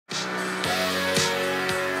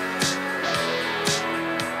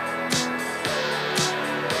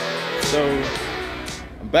So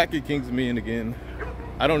I'm back at King's Dominion again.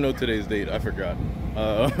 I don't know today's date, I forgot.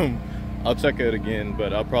 I'll check it again,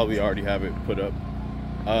 but I'll probably already have it put up.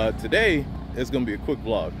 Today it's gonna be a quick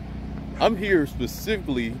vlog. I'm here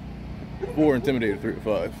specifically for Intimidator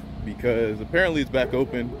 3-5 because apparently it's back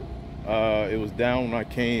open. It was down when I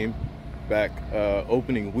came back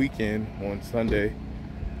opening weekend on Sunday,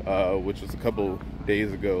 which was a couple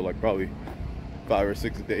days ago, like probably 5 or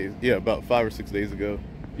 6 days. Yeah, about 5 or 6 days ago.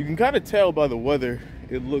 You can kind of tell by the weather,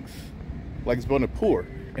 it looks like it's going to pour,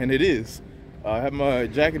 and it is. I have my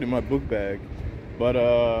jacket in my book bag, but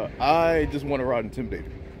I just want to ride Intimidator.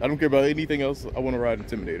 I don't care about anything else. I want to ride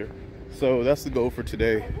Intimidator. So that's the goal for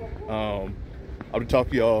today. I'll talk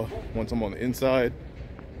to y'all once I'm on the inside,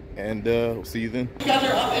 and we'll see you then. You guys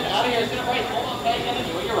are up and out of here. It's gonna break. Hold on tight and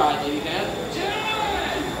enjoy your ride, ladies and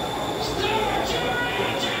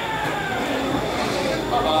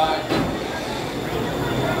bye-bye.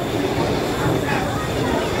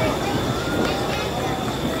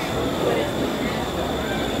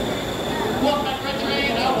 Welcome back, Red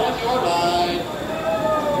Train. How was your ride?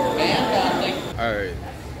 Fantastic. Alright,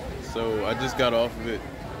 so I just got off of it.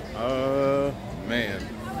 Man,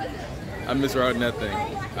 I miss riding that thing.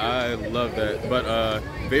 I love that, but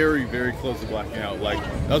very, very close to blacking out. Like,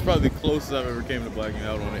 that was probably the closest I've ever came to blacking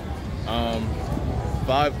out on it.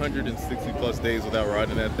 560 plus days without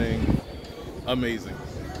riding that thing. Amazing.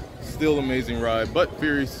 Still amazing ride, but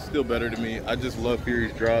Fury's still better to me. I just love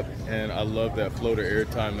Fury's drop, and I love that floater air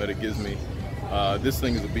time that it gives me. This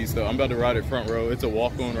thing is a beast though. I'm about to ride it front row. It's a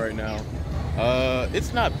walk-on right now.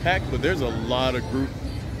 It's not packed, but there's a lot of group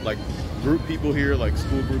people here, like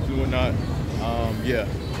school groups and whatnot. Yeah,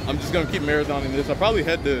 I'm just gonna keep marathoning this. I'll probably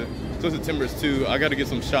head to Twisted Timbers too. I gotta get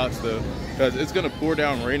some shots though, because it's gonna pour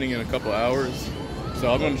down raining in a couple hours.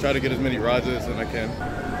 So I'm gonna try to get as many rides as I can.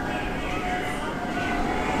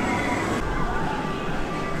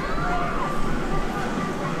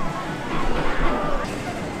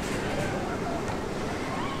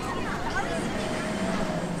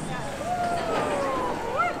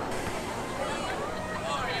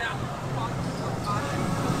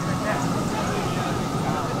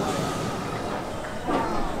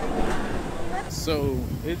 So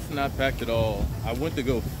it's not packed at all. I went to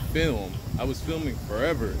go film. I was filming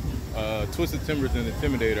forever. Twisted Timbers and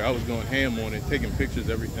Intimidator. I was going ham on it, taking pictures,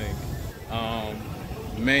 everything.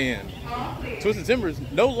 Man, Twisted Timbers,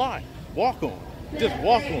 no lie, walk on, just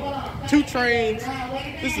walk on. 2 trains.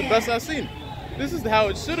 This is the best I've seen. This is how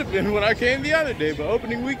it should have been when I came the other day. But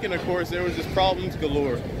opening weekend, of course, there was just problems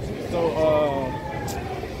galore. So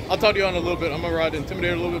I'll talk to you on a little bit. I'm gonna ride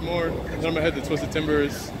Intimidator a little bit more, then I'm gonna head to Twisted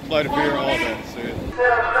Timbers, Flight of Fear, all that shit.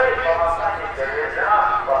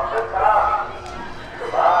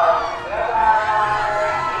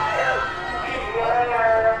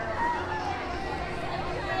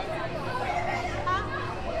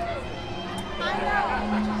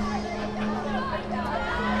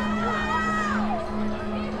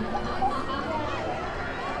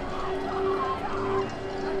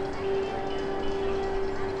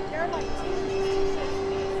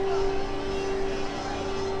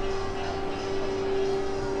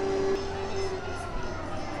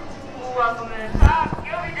 Welcome to the top.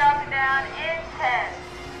 You'll be dropping down in 10,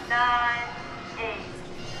 9, 8,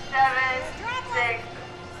 7, 6,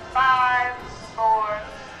 5, 4,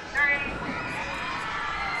 3.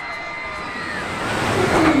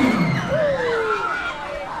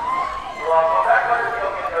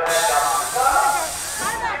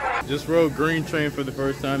 Just rode Green Train for the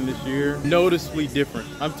first time this year. Noticeably different.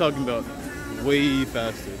 I'm talking about way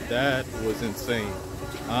faster. That was insane.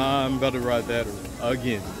 I'm about to ride that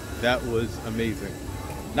again. That was amazing.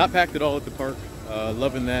 Not packed at all at the park.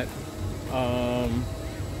 Loving that.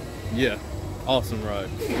 Yeah, awesome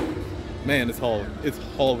ride. Man, it's hauling. It's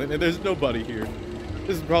hauling, and there's nobody here.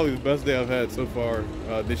 This is probably the best day I've had so far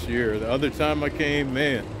this year. The other time I came,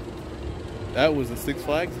 man, that was a Six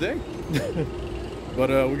Flags day.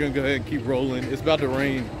 But we're gonna go ahead and keep rolling. It's about to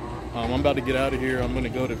rain. I'm about to get out of here. I'm gonna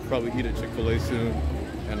go to probably eat at Chick-fil-A soon,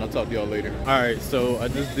 and I'll talk to y'all later. All right, so I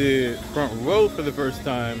just did front row for the first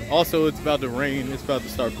time. Also, it's about to rain. It's about to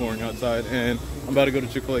start pouring outside, and I'm about to go to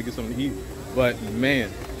Chick-fil-A, get something to eat. But man,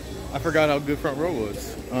 I forgot how good front row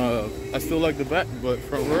was. I still like the back, but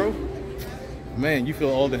front row, man, you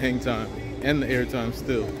feel all the hang time and the air time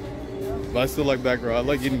still. But I still like back row. I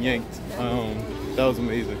like getting yanked. That was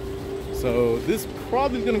amazing. So this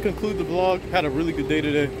probably is gonna conclude the vlog. Had a really good day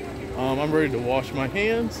today. I'm ready to wash my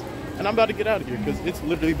hands, and I'm about to get out of here because it's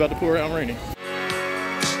literally about to pour out raining.